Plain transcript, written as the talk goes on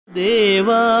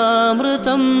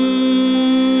ദേവാമൃതം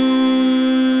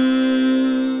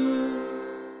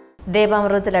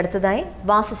ദേവാമൃതത്തിൽ അടുത്തതായി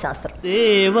വാസ്തുശാസ്ത്രം.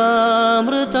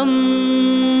 ദേവാമൃതം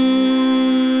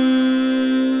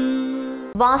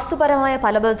വാസ്തുപരമായ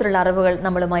പലവിധത്തിലുള്ള അറിവുകൾ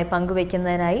നമ്മളുമായി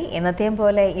പങ്കുവയ്ക്കുന്നതിനായി എന്നത്തെയും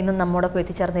പോലെ ഇന്നും നമ്മോടൊപ്പം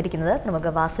എത്തിച്ചേർന്നിരിക്കുന്നത്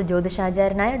നമുക്ക് വാസ്തു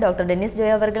ജ്യോതിഷാചാര്യനായ ഡോക്ടർ ഡെന്നിസ്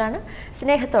ജോയ അവർകളാണ്.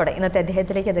 സ്നേഹത്തോടെ ഇന്നത്തെ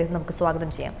അദ്ദേഹത്തിലേക്ക് അദ്ദേഹം നമുക്ക്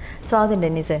സ്വാഗതം ചെയ്യാം. സ്വാഗതം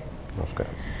ഡെന്നിസ്.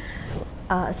 നമസ്കാരം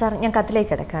സാർ, ഞാൻ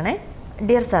കത്തിലേക്ക് കിടക്കുകയാണേ.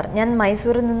 ഡിയർ സാർ, ഞാൻ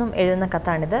മൈസൂരിൽ നിന്നും എഴുതുന്ന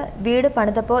കത്താണിത്. വീട്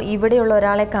പണിതപ്പോൾ ഇവിടെയുള്ള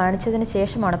ഒരാളെ കാണിച്ചതിന്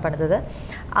ശേഷമാണ് പണിതത്.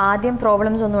 ആദ്യം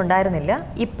പ്രോബ്ലംസ് ഒന്നും ഉണ്ടായിരുന്നില്ല.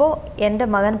 ഇപ്പോൾ എൻ്റെ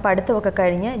മകൻ പഠിത്തമൊക്കെ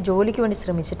കഴിഞ്ഞ് ജോലിക്ക് വേണ്ടി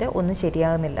ശ്രമിച്ചിട്ട് ഒന്നും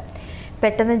ശരിയാകുന്നില്ല.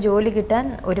 പെട്ടെന്ന് ജോലി കിട്ടാൻ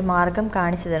ഒരു മാർഗം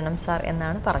കാണിച്ചു തരണം സാർ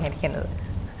എന്നാണ് പറഞ്ഞിരിക്കുന്നത്.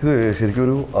 ഇത് ശരിക്കും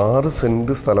ഒരു 6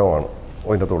 സെൻറ്റ് സ്ഥലമാണ്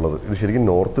അതിൻ്റെ അകത്തുള്ളത്. ഇത് ശരിക്കും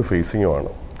നോർത്ത്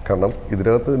ഫേസിങ്ങുമാണ്. കാരണം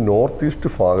ഇതിനകത്ത് നോർത്ത് ഈസ്റ്റ്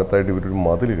ഭാഗത്തായിട്ട് ഇവരൊരു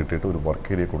മതിൽ കെട്ടിയിട്ട് ഒരു വർക്ക്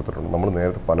ഏരിയ കൊടുത്തിട്ടുണ്ട്. നമ്മൾ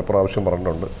നേരത്തെ പല പ്രാവശ്യം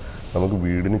പറഞ്ഞിട്ടുണ്ട്, നമുക്ക്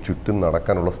വീടിന് ചുറ്റും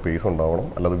നടക്കാനുള്ള സ്പേസ് ഉണ്ടാവണം,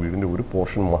 അല്ലാതെ വീടിൻ്റെ ഒരു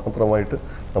പോർഷൻ മാത്രമായിട്ട്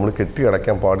നമ്മൾ കെട്ടി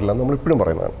അടയ്ക്കാൻ പാടില്ല എന്ന് നമ്മളിപ്പോഴും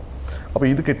പറയുന്നതാണ്. അപ്പോൾ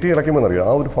ഇത് കെട്ടി അടയ്ക്കുമ്പോൾ എന്നറിയാം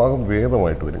ആ ഒരു ഭാഗം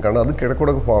വേദമായിട്ട് വരും. കാരണം അത്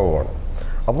കിഴക്കുടക്ക് ഭാഗമാണ്.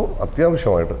 അപ്പോൾ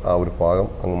അത്യാവശ്യമായിട്ട് ആ ഒരു ഭാഗം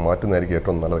അങ്ങ് മാറ്റുന്നതായിരിക്കും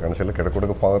ഏറ്റവും നല്ലത്. കാരണം ചില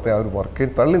കിഴക്കുടക്ക് ഭാഗത്തെ ആ ഒരു വർക്ക്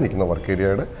തള്ളി നിൽക്കുന്ന വർക്ക്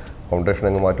ഏരിയയുടെ ഫൗണ്ടേഷൻ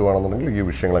അങ്ങ് മാറ്റുകയാണെന്നുണ്ടെങ്കിൽ ഈ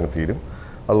വിഷയങ്ങൾ അങ്ങ് തീരും.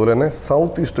 അതുപോലെ തന്നെ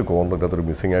സൗത്ത് ഈസ്റ്റ് കോർണറിൻ്റെ അതൊരു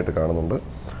മിസ്സിംഗ് ആയിട്ട് കാണുന്നുണ്ട്.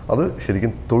 അത്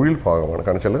ശരിക്കും തൊഴിൽ ഭാഗമാണ്.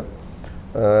 കാരണം വെച്ചാൽ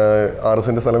 6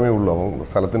 സെൻറ്റ് സ്ഥലമേ ഉള്ളൂ. അപ്പം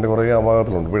സ്ഥലത്തിൻ്റെ കുറേ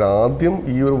അഭാഗത്തിലുണ്ട്. ഇവിടെ ആദ്യം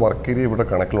ഈ ഒരു വർക്ക് ഏരിയ ഇവിടെ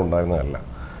കണക്കിലുണ്ടായിരുന്നതല്ല.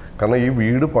 കാരണം ഈ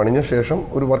വീട് പണിഞ്ഞ ശേഷം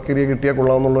ഒരു വർക്ക് ഏരിയ കിട്ടിയാൽ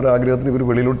കൊള്ളാമെന്നുള്ളൊരു ആഗ്രഹത്തിന് ഇവർ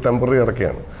വെളിയിലോട്ട് ടെമ്പററി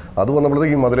ഇറക്കിയാണ്. അത്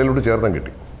വന്നപ്പോഴത്തേക്ക് ഈ മതിലിലോട്ട് ചേർത്താൻ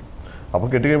കിട്ടി. അപ്പോൾ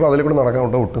കെട്ടി കഴിയുമ്പോൾ അതിൽ കൂടെ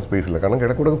നടക്കാനുള്ള ഒട്ടും സ്പേസ് ഇല്ല. കാരണം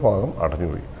കിഴക്കുടക്ക് ഭാഗം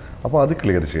അടഞ്ഞുപോയി. അപ്പോൾ അത്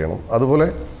ക്ലിയർ ചെയ്യണം. അതുപോലെ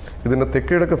ഇതിൻ്റെ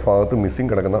തെക്കിഴക്ക് ഭാഗത്ത്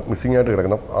മിസ്സിംഗ് ആയിട്ട്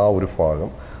കിടക്കുന്ന ആ ഒരു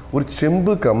ഭാഗം ഒരു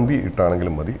ചെമ്പ് കമ്പി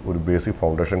ഇട്ടാണെങ്കിലും മതി ഒരു ബേസിക്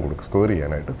ഫൗണ്ടേഷൻ സ്ക്വയർ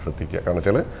ചെയ്യാനായിട്ട് ശ്രദ്ധിക്കുക.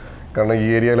 കാരണം ഈ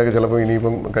ഏരിയയിലൊക്കെ ചിലപ്പോൾ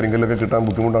ഇനിയിപ്പം കരിങ്കല്ലൊക്കെ കിട്ടാൻ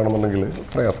ബുദ്ധിമുട്ടാണെന്നുണ്ടെങ്കിൽ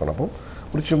പ്രയാസമാണ്. അപ്പോൾ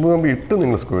ഒരു ചെമ്പ് കമ്പി ഇട്ട്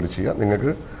നിങ്ങൾ സ്ക്വയർ ചെയ്യുക.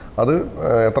 നിങ്ങൾക്ക് അത്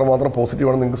എത്രമാത്രം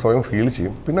പോസിറ്റീവാണെന്ന് നിങ്ങൾക്ക് സ്വയം ഫീൽ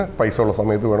ചെയ്യും. പിന്നെ പൈസ ഉള്ള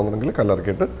സമയത്ത് വേണമെന്നുണ്ടെങ്കിൽ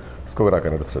കല്ലറക്കിയിട്ട് സ്ക്വയർ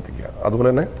ആക്കാനായിട്ട് ശ്രദ്ധിക്കുക. അതുപോലെ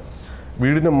തന്നെ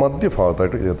വീടിൻ്റെ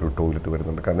മധ്യഭാഗത്തായിട്ട് ഇതിനകത്തൊരു ടോയ്ലറ്റ്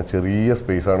വരുന്നുണ്ട്. കാരണം ചെറിയ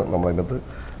സ്പേസാണ്. നമ്മളതിനകത്ത്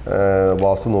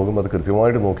വാസ്തു നോക്കുമ്പോൾ അത്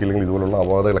കൃത്യമായിട്ട് നോക്കിയില്ലെങ്കിൽ ഇതുപോലുള്ള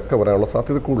അപാകതകളൊക്കെ വരാനുള്ള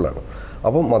സാധ്യത കൂടുതലാണ്.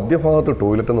 അപ്പം മധ്യഭാഗത്ത്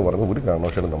ടോയ്ലറ്റ് എന്ന് പറയുന്നത് ഒരു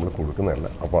കാരണവശാലും നമ്മൾ കൊടുക്കുന്നതല്ല.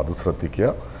 അപ്പോൾ അത് ശ്രദ്ധിക്കുക.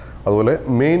 അതുപോലെ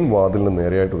മെയിൻ വാതിലിന്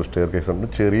നേരെയായിട്ടൊരു സ്റ്റെയർ കേസ് ഉണ്ട്.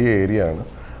 ചെറിയ ഏരിയ ആണ്.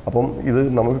 അപ്പം ഇത്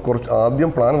നമുക്ക് കുറച്ച് ആദ്യം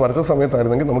പ്ലാൻ വരച്ച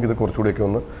സമയത്തായിരുന്നെങ്കിൽ നമുക്കിത് കുറച്ചുകൂടിയൊക്കെ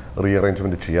ഒന്ന്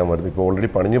റീഅറേഞ്ച്മെൻറ്റ് ചെയ്യാമായിരുന്നു. ഇപ്പോൾ ഓൾറെഡി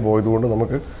പണിഞ്ഞ് പോയതുകൊണ്ട്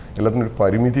നമുക്ക് എല്ലാത്തിനും ഒരു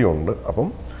പരിമിതിയുണ്ട്. അപ്പം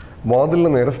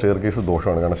വാതിലിന് നേരെ സ്റ്റെയർ കേസ്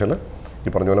ദോഷമാണ്. കാരണം വെച്ചാൽ ഈ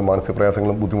പറഞ്ഞ പോലെ മാനസിക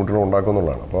പ്രയാസങ്ങളും ബുദ്ധിമുട്ടുകളും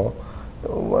ഉണ്ടാക്കുമെന്നുള്ളതാണ്. അപ്പോൾ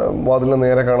വാതിലിന്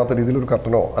നേരെ കാണാത്ത രീതിയിൽ ഒരു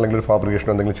കർട്ടനോ അല്ലെങ്കിൽ ഒരു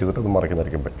ഫാബ്രിക്കേഷനോ എന്തെങ്കിലും ചെയ്തിട്ട് അത്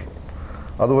മറയ്ക്കുന്നതായിരിക്കും പറ്റും.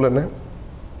 അതുപോലെ തന്നെ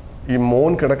ഈ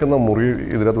മോൻ കിടക്കുന്ന മുറി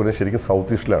ഇതിനകത്ത് വരുന്നത് ശരിക്കും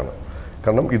സൗത്ത് ഈസ്റ്റിലാണ്.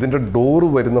 കാരണം ഇതിൻ്റെ ഡോറ്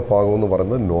വരുന്ന ഭാഗം എന്ന്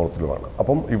പറയുന്നത് നോർത്തിലുമാണ്.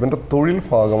 അപ്പം ഇവൻ്റെ തൊഴിൽ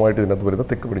ഭാഗമായിട്ട് ഇതിനകത്ത് വരുന്ന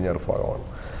തെക്ക് പടിഞ്ഞാറ് ഭാഗമാണ്.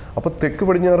 അപ്പോൾ തെക്ക്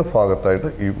പടിഞ്ഞാറ് ഭാഗത്തായിട്ട്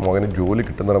ഈ മകന് ജോലി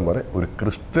കിട്ടുന്നിടം വരെ ഒരു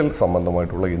ക്രിസ്റ്റൽ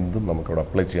സംബന്ധമായിട്ടുള്ള എന്തും നമുക്കവിടെ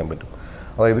അപ്ലൈ ചെയ്യാൻ പറ്റും.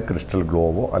 അതായത് ക്രിസ്റ്റൽ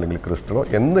ഗ്ലോവോ അല്ലെങ്കിൽ ക്രിസ്റ്റലോ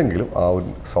എന്തെങ്കിലും ആ ഒരു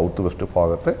സൗത്ത് വെസ്റ്റ്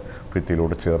ഭാഗത്തെ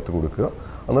ഭിത്തിയിലോട്ട് ചേർത്ത് കൊടുക്കുക.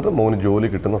 എന്നിട്ട് മോന് ജോലി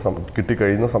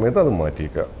കിട്ടിക്കഴിയുന്ന സമയത്ത് അത്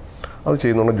മാറ്റിയേക്കുക. അത്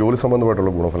ചെയ്യുന്നതുകൊണ്ട് ജോലി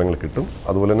സംബന്ധമായിട്ടുള്ള ഗുണഫലങ്ങൾ കിട്ടും.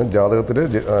 അതുപോലെ തന്നെ ജാതകത്തിൽ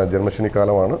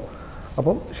ജന്മശനിക്കാലമാണ്.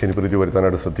 അപ്പം ശനിപ്രീതി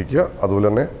വരുത്താനായിട്ട് ശ്രദ്ധിക്കുക. അതുപോലെ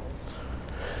തന്നെ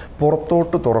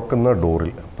പുറത്തോട്ട് തുറക്കുന്ന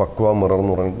ഡോറിൽ പക്വ മിറർ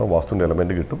എന്ന് പറഞ്ഞിട്ട് വാസ്തുവിൻ്റെ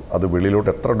എലമെൻറ്റ് കിട്ടും. അത് വെളിയിലോട്ട്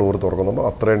എത്ര ഡോറ് തുറക്കുന്നുണ്ടോ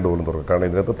അത്രയും ഡോറും തുറക്കും. കാരണം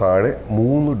ഇതിനകത്ത് താഴെ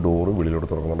 3 ഡോറ് വെളിയിലോട്ട്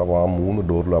തുറക്കുന്നുണ്ട്. അപ്പോൾ ആ 3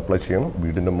 ഡോറിൽ അപ്ലൈ ചെയ്യണം.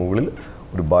 വീടിൻ്റെ മുകളിൽ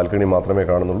ഒരു ബാൽക്കണി മാത്രമേ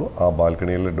കാണുന്നുള്ളൂ. ആ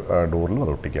ബാൽക്കണിയിലെ ഡോറിലും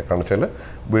അത് ഒട്ടിക്കുക. കാരണം വെച്ചാൽ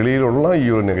വെളിയിലുള്ള ഈ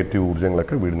ഒരു നെഗറ്റീവ്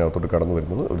ഊർജ്ജങ്ങളൊക്കെ വീടിനകത്തോട്ട് കടന്നു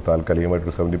വരുന്നത് ഒരു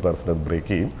താൽക്കാലികമായിട്ടൊരു 70% അത് ബ്രേക്ക്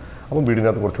ചെയ്യും. അപ്പം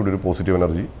വീടിനകത്ത് കുറച്ചുകൂടി ഒരു പോസിറ്റീവ്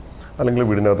എനർജി അല്ലെങ്കിൽ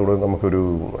വീടിനകത്തോട് നമുക്കൊരു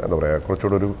എന്താ പറയുക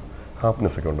കുറച്ചുകൂടെ ഒരു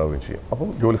ഹാപ്പിനെസ് ഒക്കെ ഉണ്ടാവുകയും ചെയ്യും. അപ്പം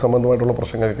ജോലി സംബന്ധമായിട്ടുള്ള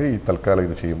പ്രശ്നങ്ങളൊക്കെ ഈ തൽക്കാലം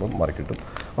ഇത് ചെയ്യുമ്പോൾ മാറിക്കിട്ടും.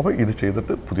 അപ്പോൾ ഇത്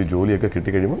ചെയ്തിട്ട് പുതിയ ജോലിയൊക്കെ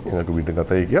കിട്ടിക്കഴിയുമ്പോൾ നിങ്ങൾക്ക് വീണ്ടും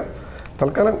കത്തയക്കുക.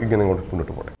 തൽക്കാലം ഇങ്ങനെ ഇങ്ങോട്ട്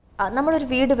മുന്നോട്ട് പോകട്ടെ. നമ്മളൊരു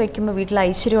വീട് വയ്ക്കുമ്പോൾ വീട്ടിൽ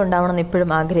ഐശ്വര്യം ഉണ്ടാവണമെന്ന്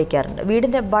എപ്പോഴും ആഗ്രഹിക്കാറുണ്ട്.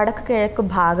 വീടിൻ്റെ വടക്ക് കിഴക്ക്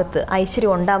ഭാഗത്ത്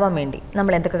ഐശ്വര്യം ഉണ്ടാവാൻ വേണ്ടി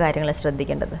നമ്മൾ എന്തൊക്കെ കാര്യങ്ങൾ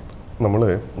ശ്രദ്ധിക്കേണ്ടത്? നമ്മൾ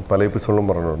പല എപ്പിസോഡിലും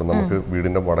പറഞ്ഞിട്ടുണ്ട്, നമുക്ക്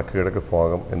വീടിൻ്റെ വടക്ക് കിഴക്ക്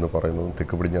ഭാഗം എന്ന് പറയുന്നതും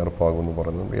തെക്ക് പടിഞ്ഞാറ് ഭാഗം എന്ന്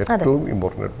പറയുന്നതും ഏറ്റവും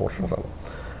ഇമ്പോർട്ടൻ്റ് പോർഷൻസ് ആണ്.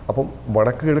 അപ്പം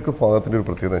വടക്ക് കിഴക്ക് ഭാഗത്തിൻ്റെ ഒരു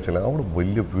പ്രത്യേകത വെച്ചാൽ അവിടെ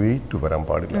വലിയ വെയിറ്റ് വരാൻ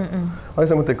പാടില്ല.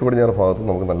 അതേസമയം തെക്ക് പടിഞ്ഞാറ് ഭാഗത്ത്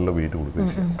നമുക്ക് നല്ല വെയിറ്റ് കൊടുക്കുകയും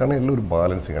ചെയ്യും. കാരണം എല്ലാം ഒരു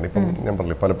ബാലൻസിങ് ആണ്. ഇപ്പം ഞാൻ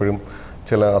പറഞ്ഞില്ലേ, പലപ്പോഴും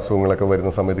ചില അസുഖങ്ങളൊക്കെ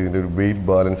വരുന്ന സമയത്ത് ഇതിൻ്റെ ഒരു വെയിറ്റ്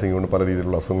ബാലൻസിങ് കൊണ്ട് പല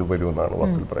രീതിയിലുള്ള അസുഖങ്ങൾ വരുമെന്നാണ്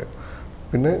വാസ്തുവിൽ പറയുന്നത്.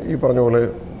 പിന്നെ ഈ പറഞ്ഞ പോലെ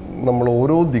നമ്മൾ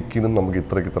ഓരോ ദിക്കിനും നമുക്ക്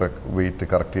ഇത്ര വെയിറ്റ്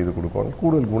കറക്റ്റ് ചെയ്ത് കൊടുക്കുകയാണെങ്കിൽ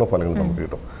കൂടുതൽ ഗുണഫലങ്ങൾ നമുക്ക്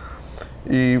കിട്ടും.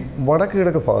 ഈ വടക്ക്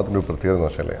കിഴക്ക് ഭാഗത്തിൻ്റെ ഒരു പ്രത്യേകത എന്ന്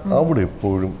വെച്ചാൽ അവിടെ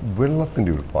എപ്പോഴും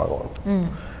വെള്ളത്തിൻ്റെ ഒരു ഭാഗമാണ്.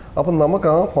 അപ്പം നമുക്ക്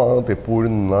ആ ഭാഗത്ത്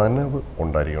എപ്പോഴും നനവ്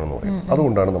ഉണ്ടായിരിക്കണം എന്ന് പറയും.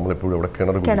 അതുകൊണ്ടാണ് നമ്മളെപ്പോഴും അവിടെ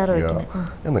കിണർ കുഴിക്കുക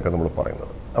എന്നൊക്കെ നമ്മൾ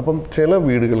പറയുന്നത്. അപ്പം ചില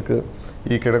വീടുകൾക്ക്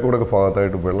ഈ കിഴക്കുടക്ക്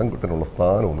ഭാഗത്തായിട്ട് വെള്ളം കിട്ടാനുള്ള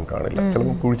സ്ഥാനമൊന്നും കാണില്ല.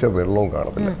 ചിലപ്പോൾ കുഴിച്ചാൽ വെള്ളവും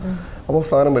കാണത്തില്ല. അപ്പോൾ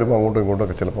സ്ഥാനം വരുമ്പോൾ അങ്ങോട്ടും ഇങ്ങോട്ടും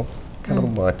ഒക്കെ ചിലപ്പോൾ കിണർ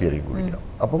മാറ്റിയായിരിക്കും കുഴിക്കുക.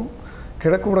 അപ്പം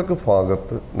കിഴക്കുവടക്ക്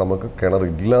ഭാഗത്ത് നമുക്ക്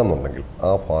കിണറില്ല എന്നുണ്ടെങ്കിൽ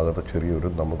ആ ഭാഗത്ത്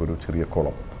നമുക്കൊരു ചെറിയ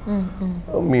കുളം,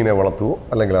 മീനെ വളർത്തുവോ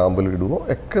അല്ലെങ്കിൽ ആമ്പലിടുവോ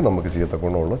ഒക്കെ നമുക്ക്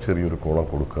ചെയ്യത്തക്കൊണ്ടുള്ള ചെറിയൊരു കുളം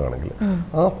കൊടുക്കുകയാണെങ്കിൽ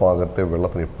ആ ഭാഗത്തെ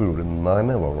വെള്ളത്തിന് എപ്പോഴും ഒരു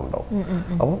നനവ് അവിടെ ഉണ്ടാവും.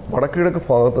 അപ്പോൾ വടക്കിഴക്ക്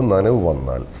ഭാഗത്ത് നനവ്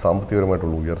വന്നാൽ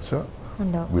സാമ്പത്തികപരമായിട്ടുള്ള ഉയർച്ച,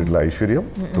 വീട്ടിലെ ഐശ്വര്യം,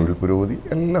 തൊഴിൽ പുരോഗതി,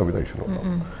 എല്ലാവിധ ഐശ്വര്യവും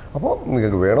ഉണ്ടാവും. അപ്പോൾ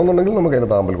നിങ്ങൾക്ക് വേണമെന്നുണ്ടെങ്കിൽ നമുക്ക് അതിനെ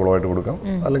താമ്പൽക്കുളമായിട്ട് കൊടുക്കാം,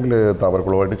 അല്ലെങ്കിൽ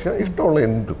താമരക്കുളമായിട്ട് ചെയ്യാം. ഇഷ്ടമുള്ള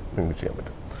എന്തും നിങ്ങൾക്ക് ചെയ്യാൻ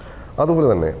പറ്റും. അതുപോലെ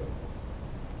തന്നെ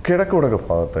കിഴക്കുവടക്ക്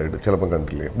ഭാഗത്തായിട്ട് ചിലപ്പം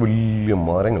കണ്ടില്ലേ വലിയ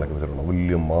മരങ്ങളൊക്കെ വെച്ചിട്ടുണ്ടോ,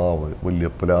 വലിയ മാവ്, വലിയ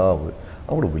പ്ലാവ്,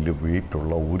 അവിടെ വലിയ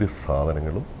വെയിറ്റുള്ള ഒരു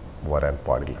സാധനങ്ങളും വരാൻ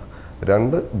പാടില്ല.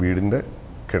 2 വീടിൻ്റെ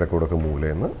കിഴക്കുവടക്ക്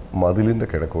മൂലയിൽ നിന്ന് മതിലിൻ്റെ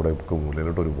കിഴക്കുവടക്ക്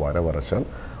മൂലയിലോട്ട് ഒരു വര വരച്ചാൽ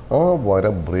ആ വര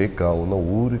ബ്രേക്ക് ആവുന്ന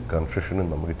ഒരു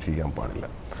കൺസ്ട്രക്ഷനും നമുക്ക് ചെയ്യാൻ പാടില്ല.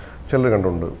 ചിലർ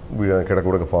കണ്ടുണ്ട്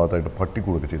കിഴക്കുവടക്ക് ഭാഗത്തായിട്ട്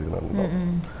പട്ടിക്കൂടൊക്കെ ചെയ്തിരുന്നുണ്ടാവും,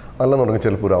 അല്ലെന്നുണ്ടെങ്കിൽ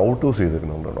ചിലപ്പോൾ ഒരു ഔട്ട് ഹൗസ്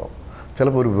ചെയ്തിരുന്നുണ്ടാവും,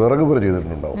 ചിലപ്പോൾ ഒരു വിറക് പുര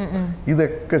ചെയ്തിട്ടുണ്ടാവും.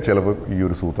 ഇതൊക്കെ ചിലപ്പോൾ ഈ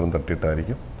ഒരു സൂത്രം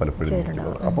തട്ടിയിട്ടായിരിക്കും പലപ്പോഴും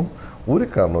ഇരിക്കുന്നത്. അപ്പം ഒരു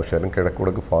കാരണവശാലും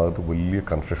കിഴക്കുവടക്ക് ഭാഗത്ത് വലിയ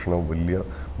കൺസ്ട്രക്ഷനോ വലിയ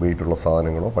വെയിറ്റുള്ള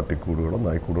സാധനങ്ങളോ പട്ടിക്കൂടുകളോ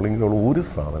നായ്ക്കൂടുകളോ ഇങ്ങനെയുള്ള ഒരു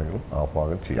സാധനങ്ങളും ആ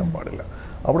ഭാഗം ചെയ്യാൻ പാടില്ല.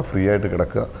 അവിടെ ഫ്രീ ആയിട്ട്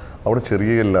കിടക്കുക. അവിടെ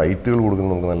ചെറിയ ലൈറ്റുകൾ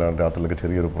കൊടുക്കുന്നത് നമുക്ക് നല്ലതാണ്. രാത്രിയിലൊക്കെ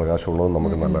ചെറിയൊരു പ്രകാശമുള്ളത്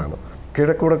നമുക്ക് നല്ലതാണ്.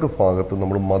 കിഴക്കുവടക്ക് ഭാഗത്ത്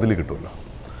നമ്മൾ മതിൽ കിട്ടുമല്ലോ,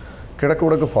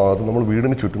 കിഴക്കുവടക്ക് ഭാഗത്ത് നമ്മൾ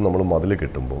വീടിന് ചുറ്റും നമ്മൾ മതിൽ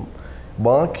കെട്ടുമ്പം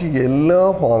ബാക്കി എല്ലാ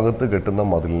ഭാഗത്ത് കെട്ടുന്ന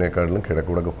മതിലിനേക്കാളിലും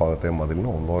കിഴക്കുവടക്ക് ഭാഗത്തെ മതിലിന്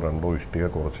 1-2 ഇഷ്ടിക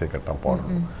കുറച്ചേ കെട്ടാൻ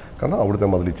പാടുള്ളൂ. കാരണം അവിടുത്തെ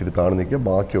മതിൽ ഇച്ചിരി താഴ്ന്നു നിൽക്കുക,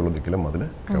 ബാക്കിയുള്ള ദിക്കിലെ മതിൽ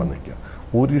കിടന്നു നിൽക്കുക.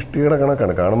 ഒരു ഇഷ്ടികയുടെ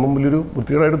കണക്കാണ്, കാണുമ്പം വലിയൊരു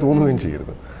വൃത്തികേടായിട്ട് തോന്നുകയും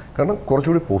ചെയ്യരുത്. കാരണം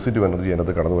കുറച്ചുകൂടി പോസിറ്റീവ് എനർജി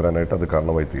അതിനകത്ത് കടന്നു വരാനായിട്ട് അത്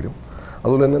കാരണമായി തീരും.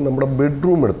 അതുപോലെ തന്നെ നമ്മുടെ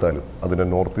ബെഡ്റൂം എടുത്താലും അതിൻ്റെ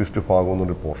നോർത്ത് ഈസ്റ്റ് ഭാഗം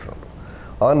എന്നൊരു പോർഷനുണ്ട്.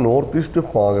 ആ നോർത്ത് ഈസ്റ്റ്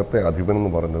ഭാഗത്തെ അധിപൻ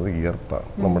എന്ന് പറയുന്നത് എർത്താണ്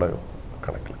നമ്മുടെ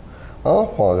കണക്കിൽ. ആ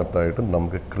ഭാഗത്തായിട്ട്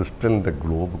നമുക്ക് ക്രിസ്റ്റലിൻ്റെ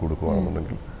ഗ്ലോബ്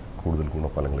കൊടുക്കുകയാണെന്നുണ്ടെങ്കിൽ കൂടുതൽ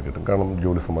ഗുണഫലങ്ങൾ കിട്ടും. കാരണം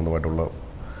ജോലി സംബന്ധമായിട്ടുള്ള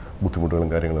ബുദ്ധിമുട്ടുകളും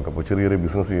കാര്യങ്ങളൊക്കെ ഇപ്പോൾ ചെറിയ ചെറിയ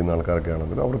ബിസിനസ് ചെയ്യുന്ന ആൾക്കാരൊക്കെ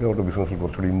ആണെങ്കിലും അവർക്ക് അവരുടെ ബിസിനസ്സിൽ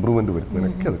കുറച്ചുകൂടി ഇമ്പ്രൂവ്മെൻറ്റ്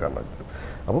വരുന്നതിനൊക്കെ അത് കാരണം കിട്ടും.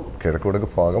 അപ്പം കിഴക്കുവടക്ക്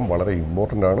ഭാഗം വളരെ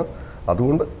ഇമ്പോർട്ടൻ്റ് ആണ്.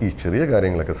 അതുകൊണ്ട് ഈ ചെറിയ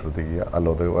കാര്യങ്ങളൊക്കെ ശ്രദ്ധിക്കുക.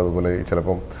 അല്ലാതെ അതുപോലെ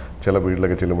ചിലപ്പം ചില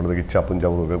വീട്ടിലൊക്കെ ചെല്ലുമ്പോഴത്തേക്ക് ചപ്പും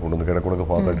ചവറും ഒക്കെ കൊണ്ടുവന്ന് കിഴക്കുവടക്ക്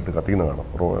ഭാഗത്തായിട്ട് കത്തിന്ന് കാണും.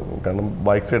 കാരണം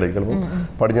ബാക്ക് സൈഡായി ചിലപ്പം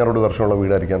പടിഞ്ഞാറോട് ദർശനമുള്ള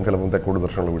വീടായിരിക്കാം, ചിലപ്പം തെക്കോട്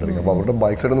ദർശനമുള്ള വീടായിരിക്കും. അപ്പോൾ അവരുടെ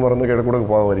ബാക്ക് സൈഡ് എന്ന് പറയുന്നത് കിഴക്കുവടക്ക്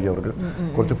ഭാഗമായിരിക്കും അവർക്ക്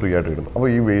കുറച്ച് ഫ്രീ ആയിട്ട് ഇടുന്നത്. അപ്പോൾ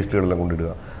ഈ വേസ്റ്റുകളെല്ലാം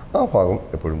കൊണ്ടിടുക. ആ ഭാഗം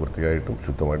എപ്പോഴും വൃത്തിയായിട്ടും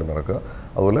ശുദ്ധമായിട്ടും നടക്കുക.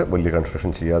 അതുപോലെ വലിയ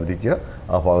കൺസ്ട്രക്ഷൻ ചെയ്യാതിരിക്കുക.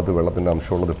 ആ ഭാഗത്ത് വെള്ളത്തിൻ്റെ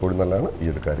അംശമുള്ളത് എപ്പോഴും നല്ലതാണ്. ഈ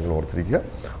ഒരു കാര്യങ്ങൾ ഓർത്തിരിക്കുക.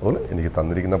 അതുപോലെ എനിക്ക്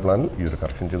തന്നിരിക്കുന്ന പ്ലാനിൽ ഈ ഒരു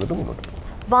കറക്ഷൻ ചെയ്തിട്ട് മുന്നോട്ട് പോകും.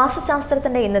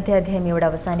 വാസ്തുശാസ്ത്രത്തിന്റെ ഇന്നത്തെ അധ്യായം ഇവിടെ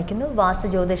അവസാനിക്കുന്നു. വാസ്തു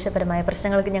ജ്യോതിഷപരമായ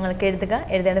പ്രശ്നങ്ങൾക്ക് ഞങ്ങൾക്ക്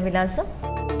എഴുതേണ്ട വിലാസം: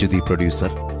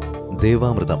 producer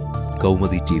ദേവാമൃതം,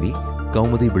 Kaumudi TV,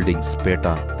 Kaumudi buildings, Pettah,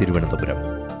 Thiruvananthapuram.